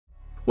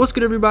What's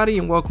good everybody,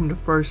 and welcome to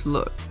First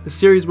Look, the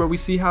series where we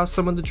see how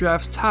some of the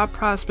draft's top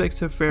prospects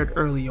have fared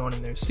early on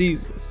in their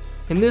seasons.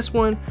 In this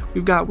one,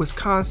 we've got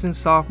Wisconsin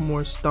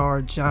sophomore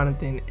star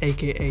Jonathan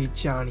aka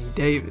Johnny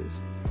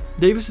Davis.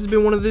 Davis has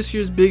been one of this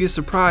year's biggest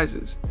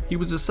surprises. He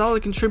was a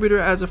solid contributor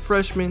as a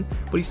freshman,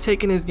 but he's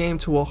taken his game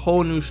to a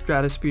whole new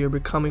stratosphere,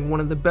 becoming one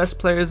of the best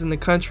players in the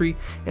country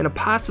and a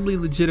possibly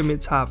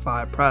legitimate top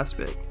 5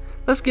 prospect.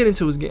 Let's get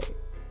into his game.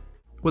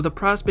 With a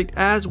prospect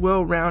as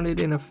well-rounded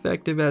and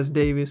effective as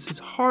Davis, it's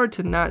hard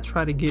to not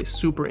try to get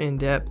super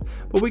in-depth,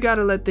 but we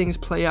gotta let things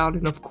play out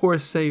and of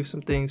course save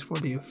some things for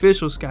the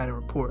official scouting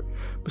report.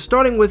 But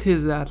starting with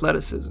his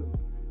athleticism.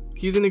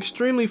 He's an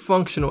extremely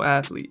functional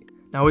athlete.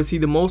 Now is he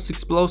the most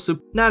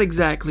explosive? Not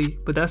exactly,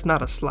 but that's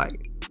not a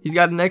slight. He's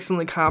got an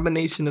excellent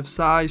combination of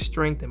size,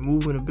 strength, and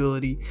movement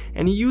ability,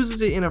 and he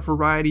uses it in a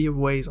variety of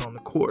ways on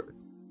the court.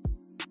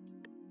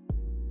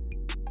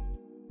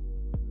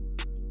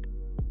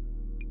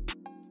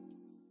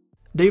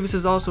 Davis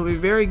is also a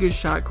very good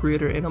shot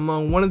creator and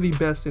among one of the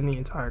best in the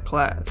entire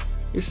class.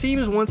 It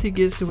seems once he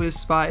gets to his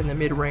spot in the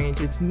mid-range,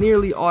 it's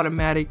nearly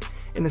automatic,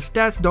 and the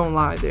stats don't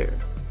lie there.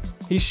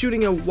 He's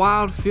shooting a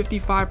wild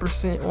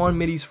 55% on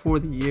middies for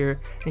the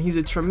year, and he's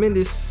a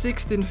tremendous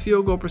 6th in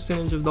field goal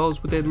percentage of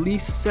those with at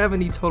least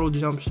 70 total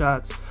jump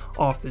shots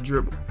off the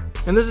dribble.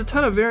 And there's a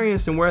ton of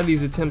variance in where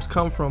these attempts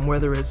come from,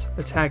 whether it's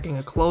attacking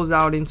a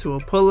closeout into a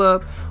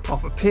pull-up,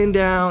 off a pin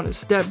down, a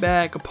step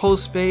back, a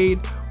post fade,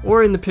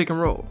 or in the pick and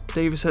roll.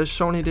 Davis has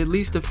shown it at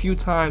least a few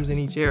times in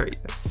each area.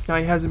 Now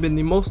he hasn't been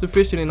the most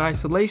efficient in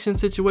isolation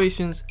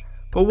situations,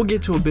 but we'll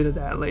get to a bit of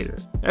that later.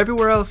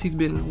 Everywhere else he's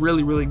been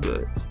really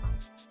good.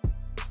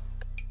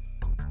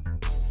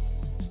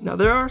 Now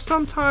there are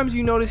some times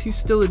you notice he's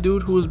still a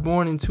dude who was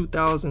born in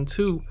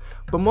 2002,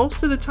 but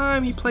most of the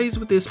time he plays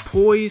with this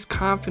poise,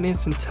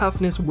 confidence, and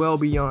toughness well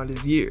beyond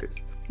his years.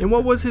 In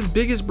what was his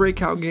biggest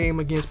breakout game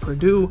against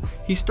Purdue,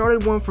 he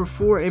started 1 for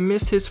 4 and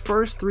missed his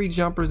first 3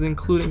 jumpers,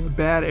 including a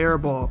bad air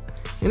ball,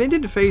 and it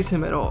didn't faze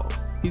him at all.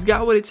 He's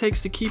got what it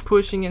takes to keep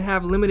pushing and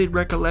have limited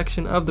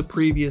recollection of the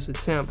previous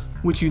attempt,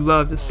 which you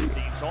love to see.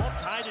 It's all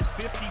tied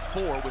at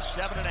 54 with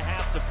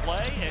 7.5 to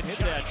play, and hit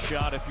that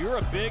shot. If you're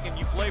a big and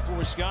you play for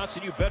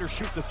Wisconsin, you better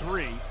shoot the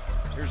 3.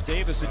 Here's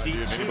Davis at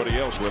D2. Anybody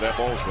else where that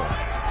ball's going?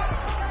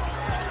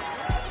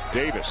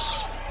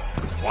 Davis.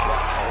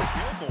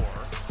 Wow. Gilmore.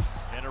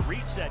 And a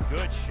reset.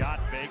 Good shot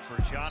fake for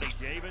Johnny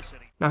Davis.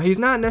 Now he's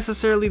not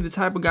necessarily the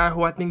type of guy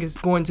who I think is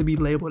going to be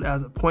labeled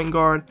as a point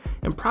guard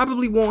and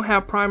probably won't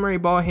have primary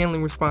ball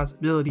handling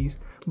responsibilities,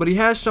 but he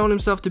has shown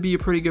himself to be a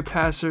pretty good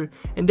passer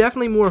and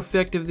definitely more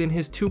effective than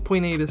his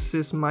 2.8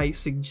 assists might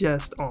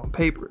suggest on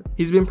paper.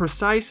 He's been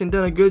precise and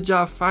done a good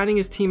job finding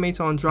his teammates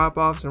on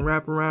drop-offs and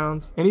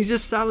wraparounds, and he's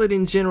just solid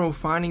in general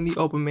finding the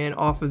open man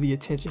off of the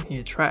attention he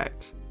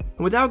attracts.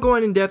 Without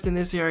going in depth in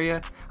this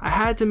area, I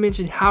had to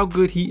mention how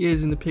good he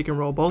is in the pick and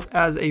roll, both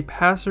as a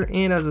passer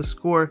and as a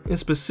scorer, and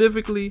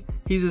specifically,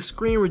 he's a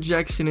screen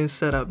rejection and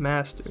setup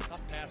master. Up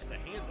past the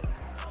handle,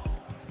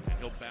 and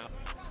he'll bounce,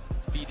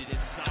 feed it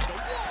inside the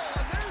wall,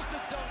 and there's the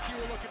dunk you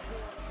were looking for.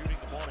 Shooting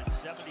the ball at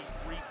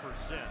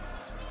 73%.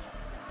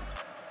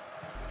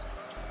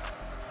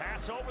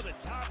 Pass over the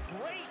top,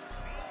 great.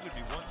 Would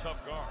be one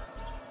tough guard.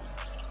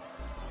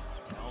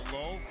 Now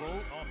low,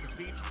 vote off the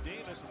feet from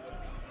Davis.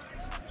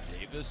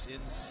 Davis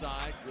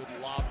inside, good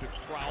lob to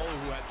Crowell,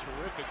 who had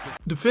terrific.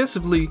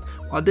 Defensively,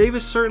 while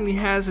Davis certainly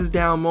has his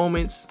down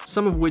moments,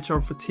 some of which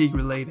are fatigue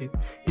related,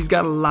 he's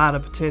got a lot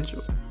of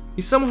potential.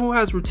 He's someone who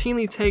has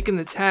routinely taken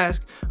the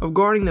task of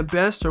guarding the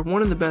best or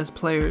one of the best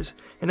players,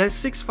 and at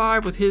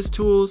 6'5" with his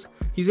tools,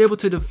 he's able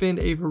to defend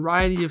a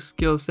variety of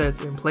skill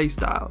sets and play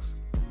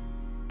styles.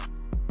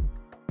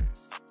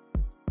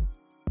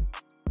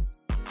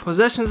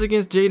 Possessions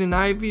against Jaden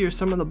Ivey or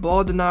some of the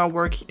ball denial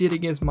work he did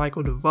against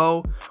Michael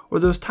DeVoe, or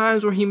those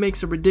times where he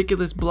makes a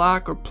ridiculous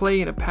block or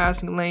play in a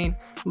passing lane,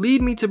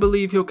 lead me to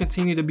believe he'll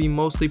continue to be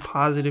mostly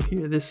positive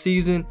here this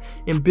season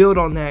and build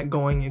on that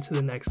going into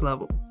the next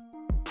level.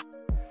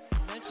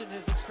 Mentioned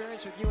his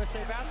experience with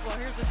USA Basketball.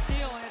 Here's a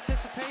steal in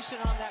anticipation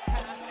on that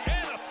pass.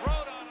 And a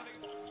throwdown on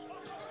it.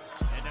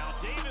 And now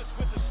Davis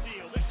with the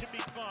steal. This should be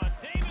fun.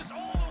 Davis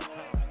all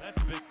over.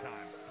 That's big time.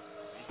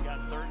 He's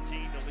got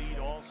 13 to lead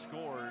all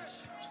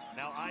scorers.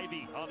 Now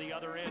Ivey on the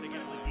other end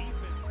against the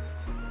defense.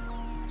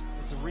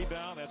 With the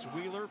rebound, that's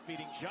Wheeler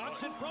feeding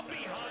Johnson from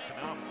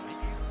behind.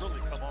 He's really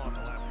come on the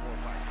last 4 or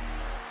 5 games.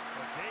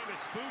 But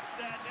Davis boots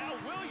that. Now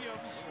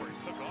Williams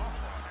took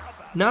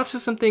off. Now to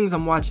some things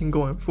I'm watching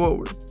going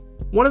forward.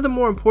 One of the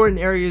more important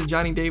areas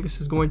Johnny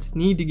Davis is going to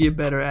need to get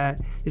better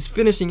at is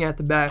finishing at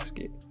the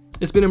basket.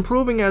 It's been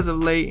improving as of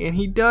late, and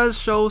he does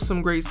show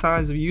some great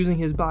signs of using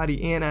his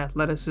body and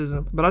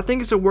athleticism, but I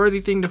think it's a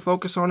worthy thing to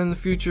focus on in the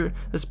future,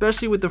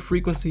 especially with the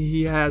frequency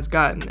he has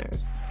gotten there.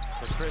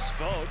 For Chris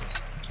Vogt,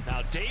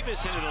 now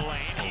Davis into the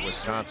lane.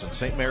 Wisconsin,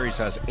 St. Mary's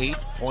has 8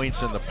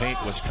 points in the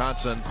paint,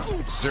 Wisconsin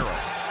 0.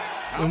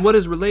 And what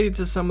is related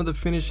to some of the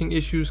finishing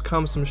issues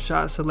comes some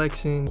shot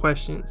selection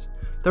questions.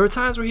 There are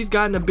times where he's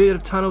gotten a bit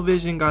of tunnel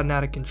vision, gotten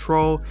out of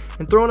control,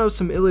 and thrown up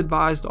some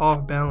ill-advised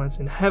off balance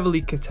and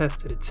heavily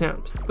contested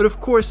attempts. But of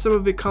course, some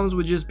of it comes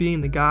with just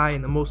being the guy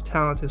and the most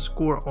talented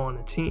scorer on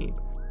the team.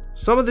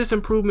 Some of this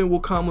improvement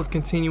will come with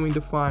continuing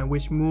to find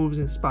which moves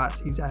and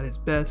spots he's at his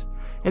best.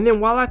 And then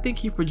while I think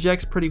he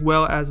projects pretty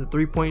well as a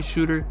three-point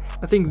shooter,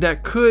 I think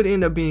that could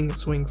end up being a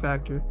swing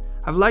factor.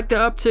 I've liked the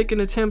uptick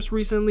in attempts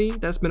recently,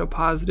 that's been a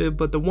positive,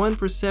 but the 1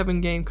 for 7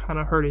 game kind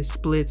of hurt his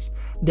splits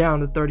down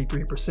to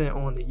 33%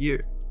 on the year.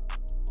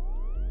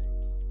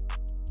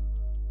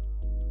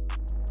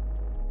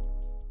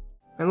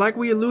 And like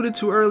we alluded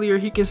to earlier,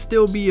 he can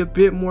still be a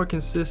bit more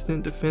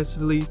consistent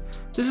defensively.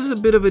 This is a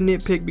bit of a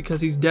nitpick because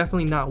he's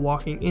definitely not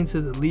walking into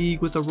the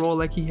league with a role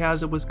like he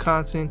has at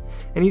Wisconsin,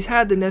 and he's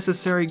had the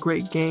necessary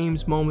great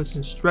games, moments,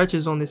 and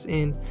stretches on this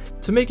end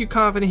to make you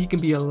confident he can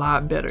be a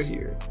lot better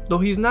here. Though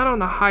he's not on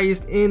the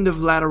highest end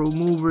of lateral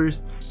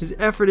movers, his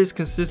effort is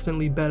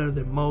consistently better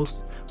than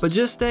most, but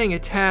just staying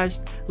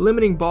attached,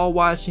 limiting ball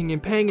watching,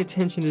 and paying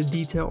attention to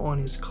detail on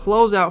his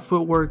closeout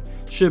footwork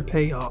should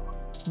pay off.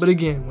 But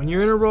again, when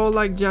you're in a role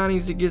like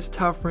Johnny's, it gets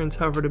tougher and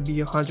tougher to be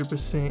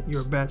 100%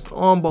 your best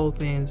on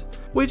both ends,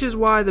 which is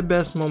why the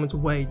best moments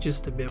weigh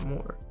just a bit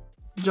more.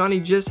 Johnny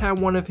just had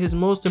one of his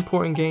most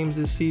important games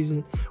this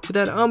season with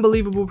that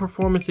unbelievable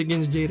performance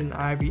against Jaden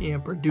Ivey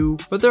and Purdue,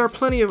 but there are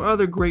plenty of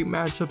other great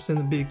matchups in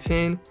the Big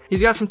Ten.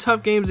 He's got some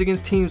tough games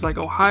against teams like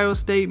Ohio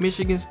State,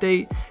 Michigan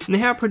State, and they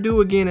have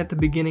Purdue again at the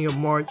beginning of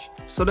March,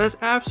 so that's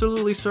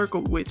absolutely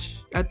circled,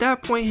 which at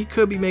that point he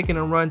could be making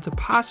a run to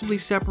possibly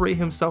separate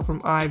himself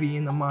from Ivey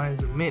in the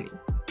minds of many.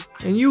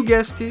 And you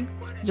guessed it,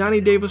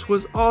 Johnny Davis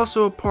was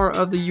also a part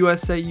of the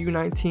USA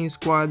U19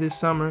 squad this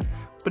summer,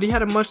 but he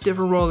had a much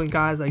different role than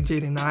guys like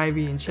Jaden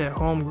Ivey and Chet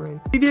Holmgren.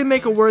 He did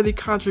make a worthy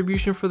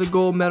contribution for the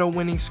gold medal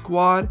winning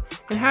squad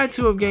and had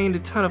to have gained a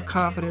ton of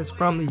confidence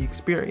from the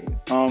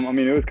experience. I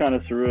mean, it was kind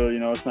of surreal,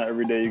 it's not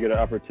every day you get an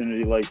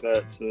opportunity like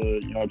that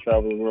to,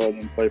 travel the world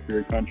and play for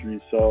your country.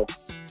 So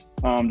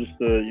just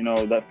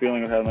the, that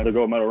feeling of having like the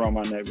gold medal around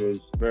my neck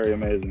was very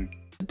amazing.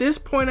 At this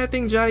point, I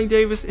think Johnny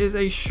Davis is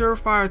a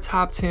surefire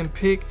top 10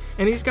 pick,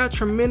 and he's got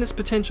tremendous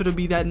potential to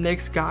be that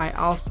next guy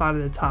outside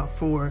of the top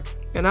 4.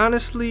 And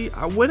honestly,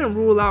 I wouldn't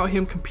rule out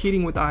him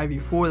competing with Ivey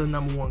for the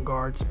 #1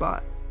 guard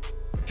spot.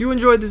 If you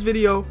enjoyed this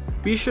video,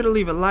 be sure to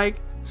leave a like,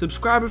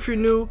 subscribe if you're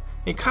new,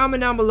 and comment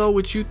down below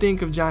what you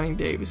think of Johnny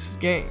Davis's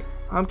game.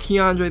 I'm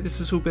Keandre,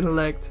 this is Hoop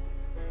Intellect,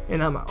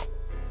 and I'm out.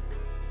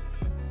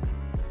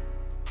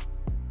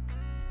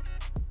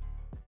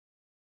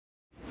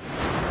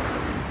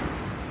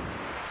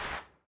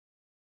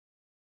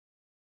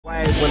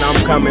 When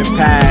I'm coming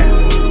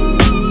past,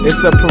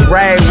 it's a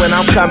parade when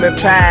I'm coming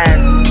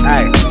past.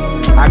 Hey,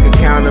 I could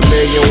count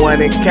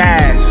 1,000,001 in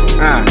cash.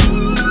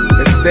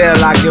 And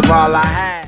still I give all I have.